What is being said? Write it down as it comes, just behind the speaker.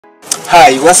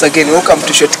Hi, once again, welcome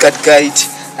to Shortcut Guide,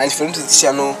 and if you're new to this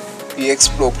channel, you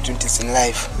explore opportunities in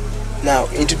life. Now,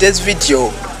 in today's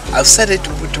video, I've decided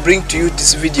to bring to you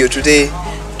this video today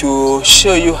to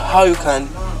show you how you can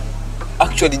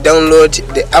actually download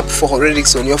the app for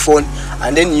Holyrics on your phone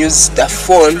and then use the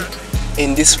phone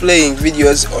in displaying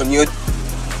videos on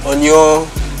your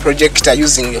projector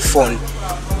using your phone.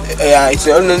 It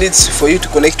only needs for you to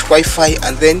connect Wi-Fi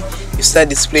and then you start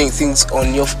displaying things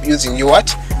on using your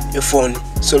phone.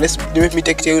 So let me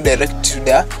take you direct to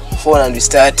the phone and we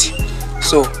start.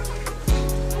 So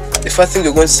the first thing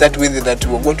we're going to start with is that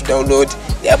we're going to download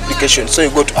the application. So you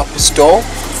go to App Store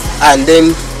and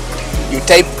then you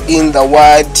type in the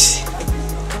word,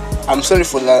 I'm sorry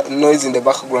for the noise in the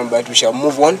background, but we shall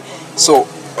move on. So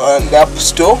on the App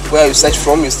Store where you search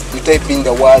from, you type in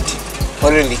the word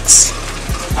Holyrics.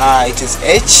 It is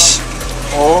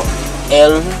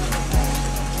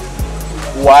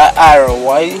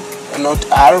Holyry, not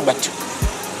R, but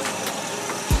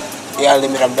yeah, let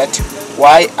me rub that,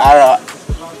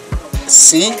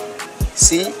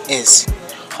 YRCCS,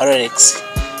 Holyrics.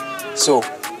 So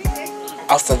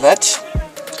after that,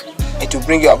 it will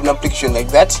bring you up an application like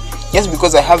that. Just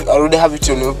because I already have it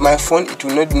on my phone, it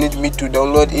will not need me to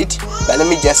download it, but let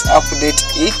me just update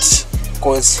it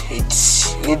because it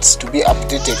needs to be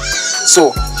updated.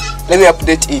 So let me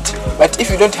update it. But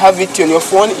if you don't have it on your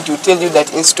phone, it will tell you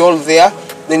that install there,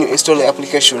 then you install the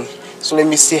application. So let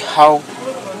me see how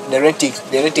the ratings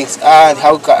are and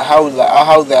how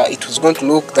it was going to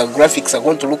look, the graphics are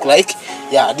going to look like.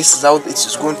 Yeah, this is how it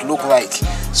is going to look like.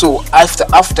 So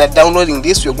after downloading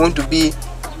this, we're going to be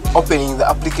opening the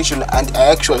application and I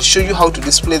actually show you how to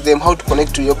display them, how to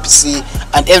connect to your PC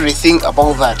and everything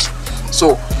about that.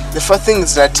 So the first thing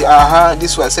is that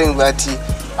this one saying that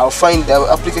I'll find the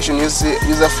application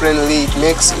user friendly. It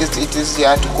makes it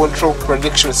easier to control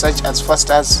projections such as fast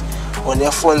as on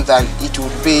your phone than it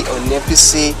would be on your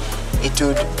PC.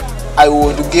 I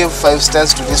would give 5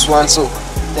 stars to this one. So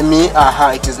let me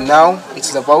it is now,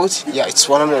 it's about, yeah, it's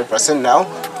 100% now.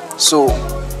 So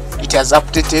it has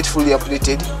updated, fully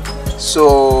updated.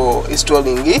 So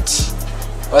installing it,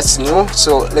 what's new?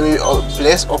 So let me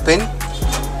place open.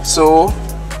 So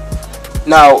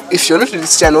now if you're new to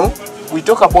this channel, we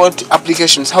talk about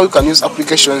applications, how you can use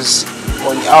applications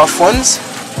on our phones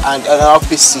and on our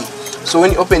PC. So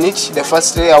when you open it, the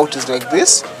first layout is like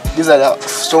this. These are the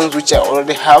songs which I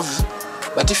already have,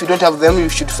 but if you don't have them, you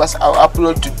should first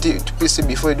upload to PC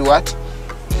before you do what?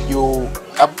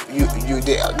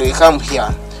 They come here.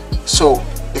 So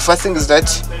the first thing is that,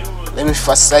 let me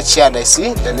first search here and I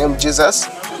see the name Jesus.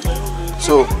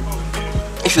 So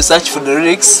if you search for the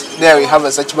lyrics, there we have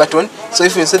a search button. So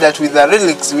if you say that with the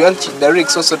lyrics, we want the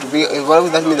lyrics also to be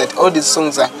involved, that means that all these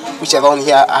songs which are down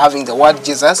here are having the word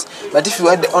Jesus. But if you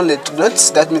add only two notes,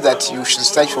 that means that you should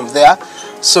start from there.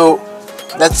 So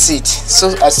that's it.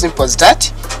 So as simple as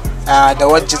that. The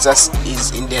word Jesus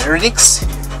is in the lyrics.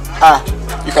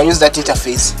 You can use that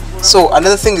interface. So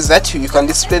another thing is that you can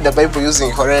display the Bible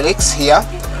using Holyrics here.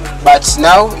 But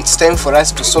now it's time for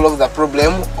us to solve the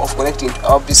problem of connecting to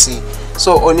our PC.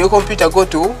 So on your computer, go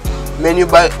to menu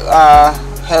by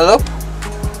help,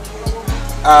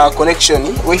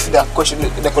 connection. If the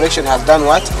connection has done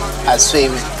what? Has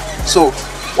failed. So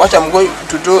what I'm going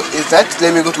to do is that,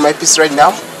 let me go to my PC right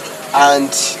now,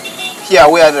 and here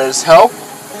where there is help,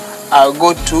 I'll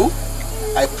go to,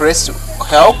 I press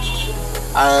help,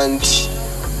 and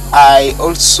I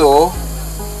also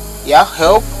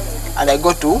help, and I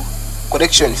go to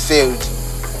connection failed.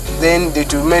 Then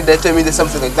it will tell me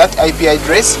something like that, IP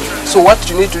address. So what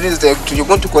you need to do is that you're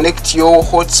going to connect your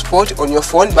hotspot on your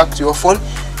phone back to your phone.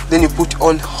 Then you put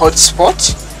on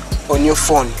hotspot on your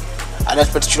phone at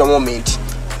that particular moment.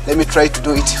 Let me try to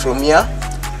do it from here,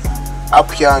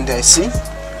 up here, and I see.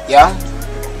 Yeah,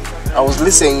 I was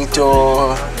listening to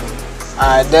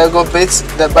there go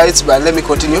the bytes, but let me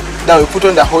continue. Now we put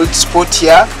on the hotspot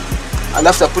here, and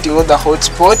after putting on the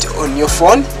hotspot on your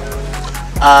phone,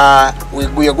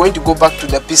 we are going to go back to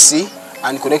the PC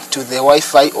and connect to the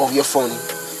Wi-Fi of your phone.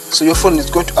 So your phone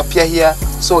is going to appear here.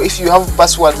 So if you have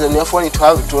passwords on your phone, it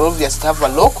will obviously have a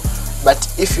lock. But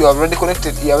if you have already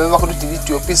connected, you have ever connected it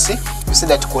to your PC, you say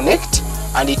that connect,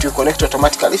 and it will connect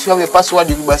automatically. If you have a password,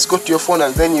 you must go to your phone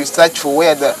and then you search for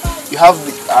where you have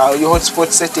your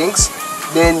hotspot settings.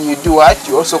 Then you do what?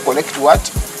 You also connect what?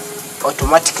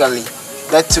 Automatically.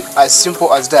 That's as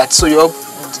simple as that. So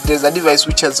there's a device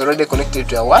which has already connected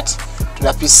to to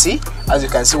the PC. As you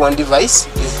can see, one device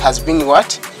has been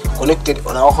connected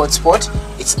on our hotspot.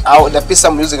 It's the PC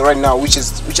I'm using right now, which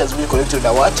has been connected to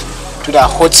the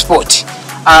hotspot.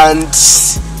 And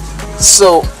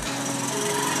so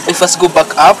if I go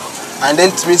back up, and then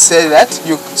it means say that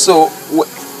you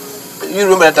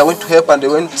remember that I went to help and they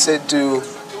went said to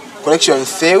connection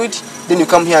failed. Then you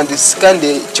come here and scan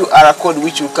the QR code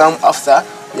which will come after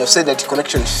you have said that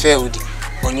connection failed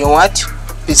on your what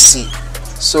PC.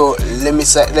 So let me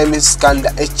scan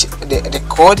the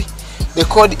code. The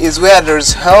code is where there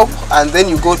is help, and then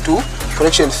you go to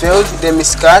connection failed. Let me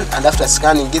scan, and after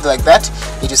scanning it like that,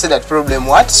 it will say that problem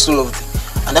what solved.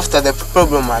 And after the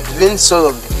problem had been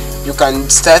solved, you can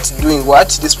start doing what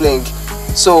displaying.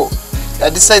 So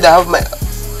at this side I have my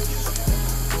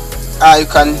you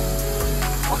can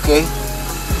okay.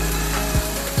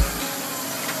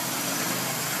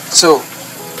 So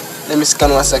let me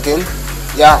scan once again.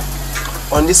 Yeah,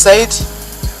 on this side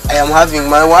I am having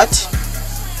my what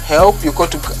help. You go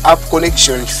to app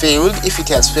connection failed. If it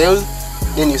has failed,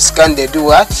 then you scan the do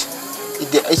what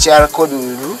the HR code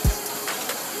will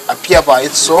appear by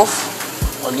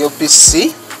itself on your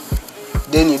PC.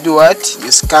 Then you do what,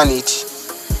 you scan it,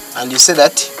 and you say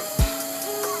that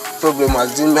problem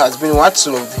has been what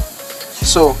solved.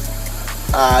 So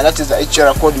that is the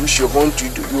HR code which you are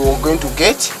going to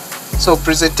get. So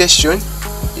presentation,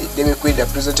 let me create the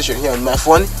presentation here on my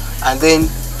phone, and then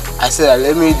I said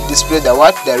let me display the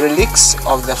relics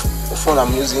of the phone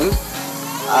I'm using,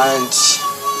 and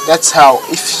that's how.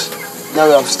 If now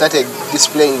we have started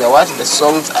displaying the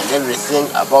songs and everything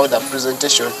about the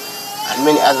presentation and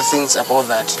many other things about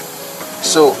that.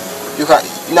 So you can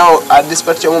now at this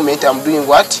particular moment I'm doing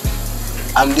what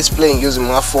I'm displaying using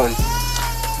my phone,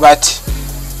 but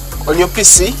on your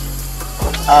PC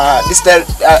this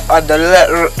at the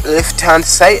left hand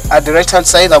side, at the right hand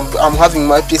side I'm having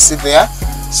my PC there.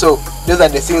 So those are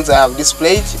the things I have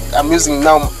displayed. I'm using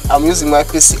my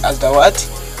PC as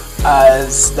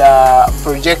as the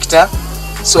projector.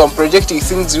 So I'm projecting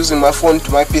things using my phone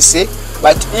to my PC.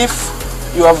 But if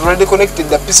you have already connected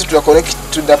the PC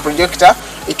to the projector,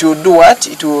 it will do what?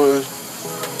 It will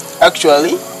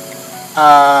actually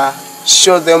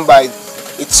show them by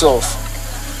itself.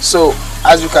 So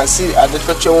as you can see at the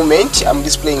particular moment, I'm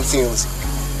displaying things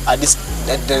at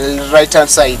the right hand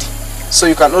side. So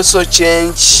you can also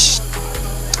change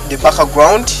the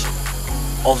background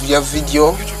of your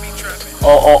video,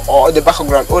 or the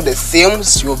background or the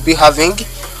themes you'll be having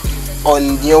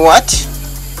on your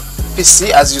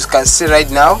PC. As you can see right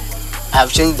now, I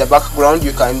have changed the background.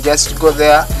 You can just go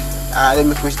there. Let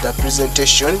me put the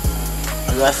presentation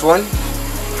on my phone.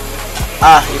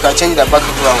 You can change the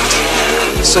background.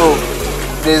 So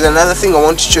there's another thing I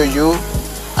want to show you,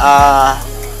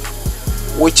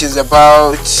 which is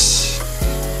about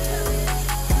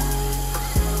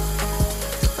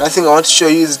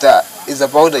is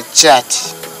about the chat.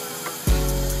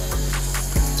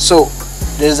 So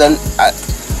there's a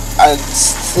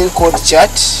thing called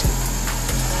chat.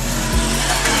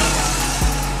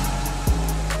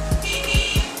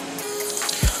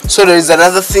 So there is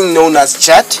another thing known as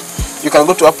chat. You can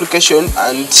go to application,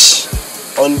 and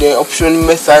on the option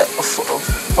method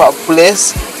of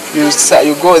place,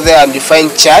 you go there and define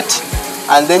chat,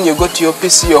 and then you go to your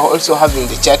PC. You're also having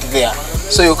the chat there.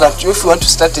 So you can, if you want to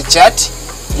start a chat,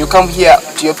 you come here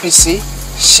to your PC,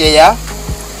 share,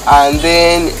 and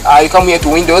then you come here to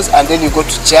Windows, and then you go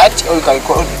to chat, or you can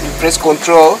press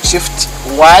Ctrl Shift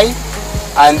Y,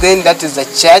 and then that is the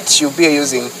chat you'll be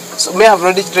using. So may have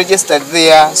already registered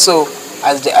there, so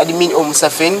as the admin or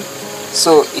Musafin,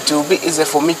 so it will be easy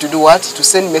for me to do what? To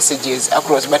send messages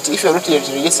across. But if you're not yet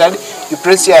registered, you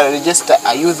press here register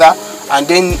a user, and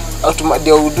then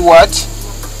they will do what?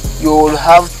 You will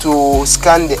have to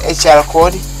scan the HR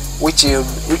code which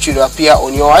will appear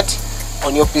on your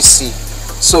on your PC.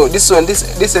 So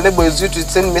this enables you to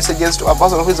send messages to a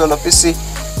person who is on a PC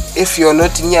if you're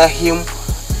not near him,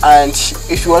 and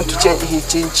if you want to change, he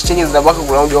changes the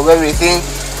background of everything,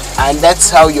 and that's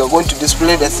how you're going to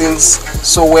display the things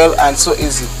so well and so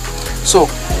easy. So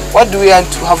what do we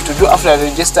have to do after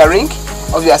registering?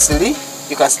 Obviously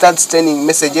you can start sending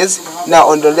messages. Now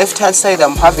on the left hand side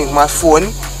I'm having my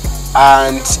phone,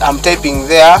 and I'm typing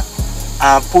there,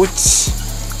 put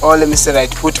on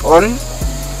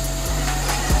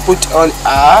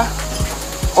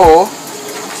or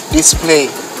display.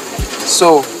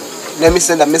 So let me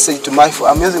send a message to my phone.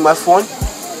 I'm using my phone,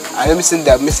 and let me send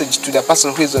the message to the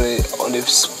person who is on the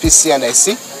PC and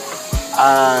IC.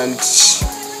 And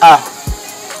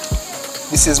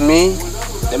this is me.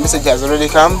 The message has already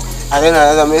come. And then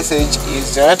another message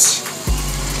is that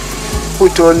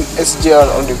put on SGL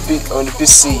on the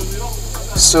PC.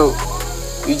 So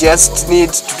you just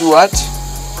need to do what?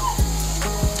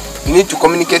 You need to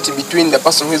communicate between the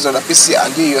person who is on the PC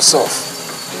and you yourself.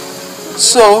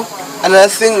 So Another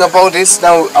thing about this,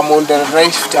 now I'm on the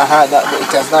right, it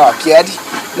has now appeared.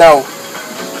 Now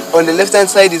on the left hand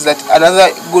side is that another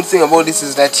good thing about this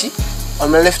is that on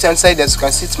my left hand side, as you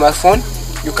can see, it's my phone.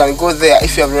 You can go there.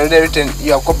 If you have already written,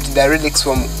 you have copied the lyrics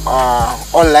from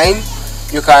online,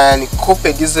 you can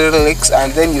copy these lyrics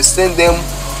and then you send them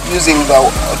using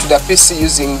to the PC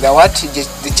using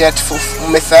the chat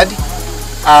method.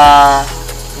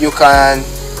 You can,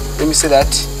 let me say that,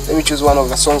 let me choose one of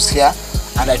the songs here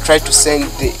and I try to send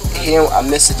him a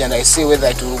message and I see whether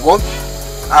it will go.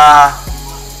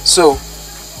 So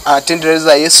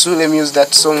Tendereza Yesu, let me use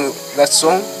that song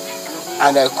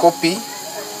and I copy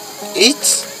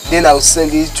it, then I'll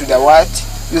send it to the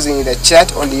using the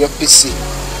chat on your PC.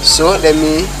 So let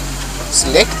me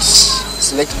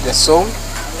select the song,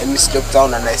 let me stop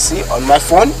down and I see on my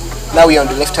phone. Now we are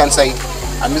on the left hand side.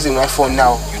 I'm using my phone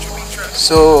now.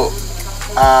 So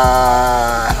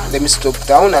let me stop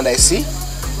down and I see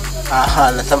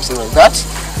something like that.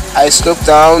 I stop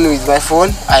down with my phone.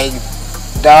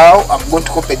 I'm going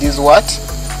to copy this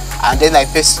and then I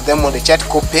paste them on the chat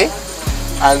copy,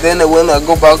 and then when I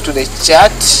go back to the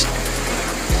chat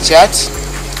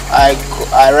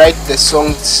I write the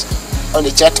songs on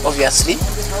the chat. Obviously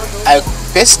I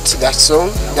paste that song,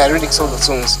 the lyrics of the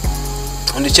songs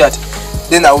on the chat,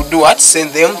 then I will do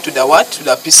send them to the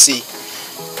PC.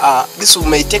 This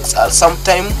may take some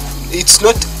time.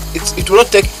 It will not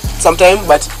take some time,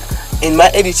 but in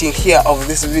my editing here of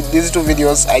these two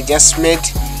videos I just made,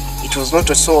 it was not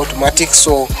so automatic,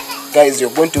 so guys,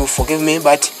 you're going to forgive me,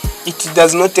 but it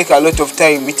does not take a lot of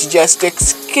time. It just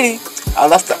takes click,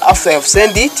 and after I've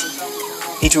sent it,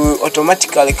 it will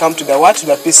automatically come to the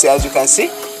PC. As you can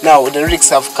see, now the lyrics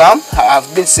have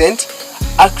been sent.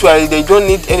 Actually, they don't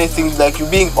need anything like you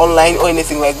being online or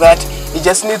anything like that. It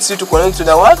just needs you to connect to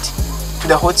the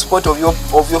hotspot of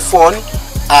your phone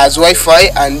as Wi-Fi,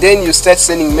 and then you start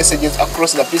sending messages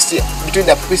across the PC, between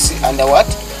the PC and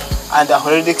the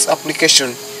Holyrics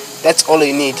application. That's all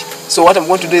you need. So what I'm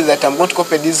going to do is that I'm going to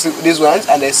copy these ones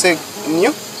and I say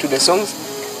new to the songs,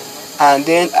 and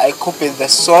then I copy the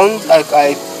songs.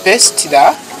 I paste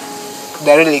the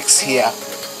lyrics here.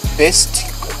 Paste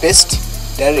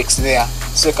the lyrics there.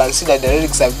 So you can see that the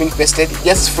lyrics have been pasted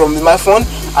just from my phone,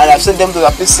 and I've sent them to the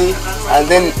PC, and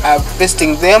then I'm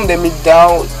pasting them. Let me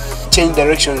change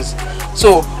directions.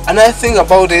 So another thing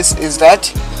about this is that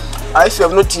if you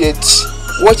have not yet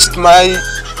watched my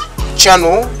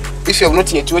channel, if you have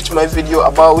not yet watched my video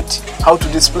about how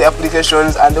to display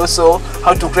applications and also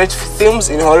how to create themes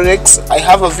in Holyrics, I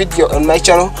have a video on my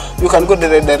channel. You can go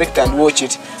there direct and watch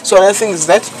it. So another thing is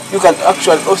that you can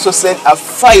actually also send a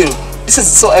file. This is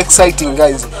so exciting,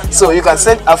 guys. So you can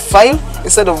send a file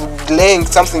instead of delaying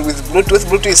something with Bluetooth.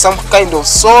 Bluetooth is some kind of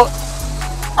so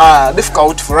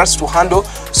difficult for us to handle,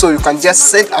 so you can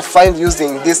just send a file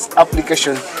using this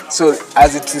application. So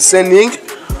as it is sending,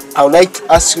 I would like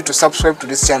to ask you to subscribe to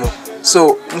this channel.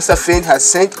 So Mr. Fane has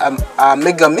sent a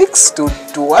mega mix to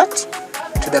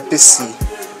the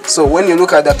PC. So when you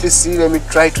look at the PC, let me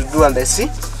try to do and I see.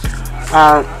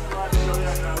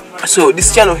 So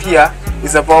this channel here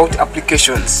is about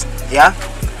applications, yeah,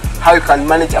 how you can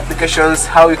manage applications,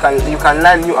 how you can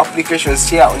learn new applications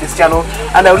here on this channel.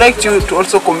 And I would like you to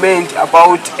also comment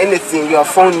about anything you have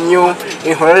found new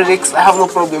in Holyrics. I have no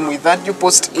problem with that. You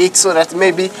post it so that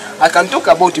maybe I can talk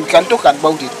about it. We can talk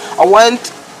about it. I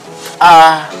want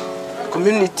a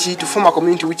community to form a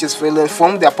community which is well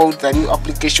informed about the new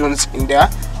applications in their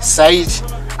site.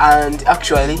 And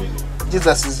actually,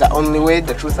 Jesus is the only way,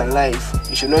 the truth, and life.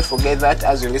 You should not forget that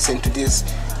as you listen to this.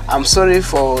 I'm sorry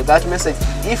for that message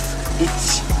if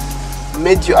it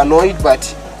made you annoyed,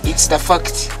 but it's the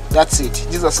fact. That's it.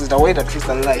 Jesus is the way, the truth,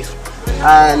 and life.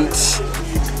 And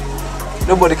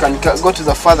nobody can go to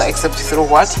the Father except through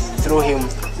what? Through Him.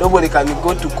 Nobody can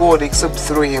go to God except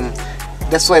through Him.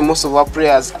 That's why most of our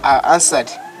prayers are answered,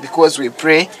 because we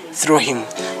pray through Him.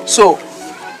 So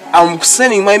I'm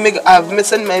sending I've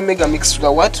sent my mega mix to the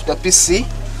PC.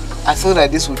 I thought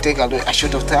that this would take a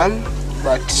short of time,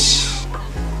 but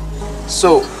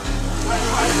so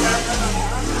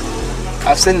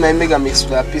I've sent my mega mix to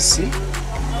the PC.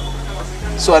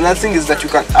 So another thing is that you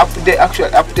can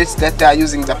update data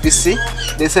using the PC.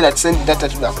 They say that send data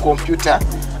to the computer,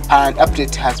 and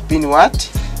update has been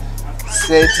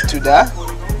set to the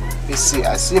PC.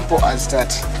 As simple as that.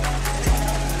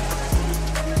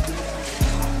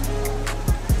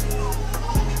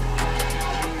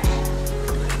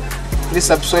 Please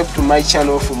subscribe to my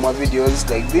channel for more videos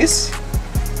like this,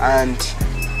 and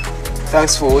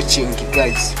thanks for watching,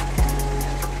 guys.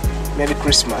 Merry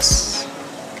Christmas.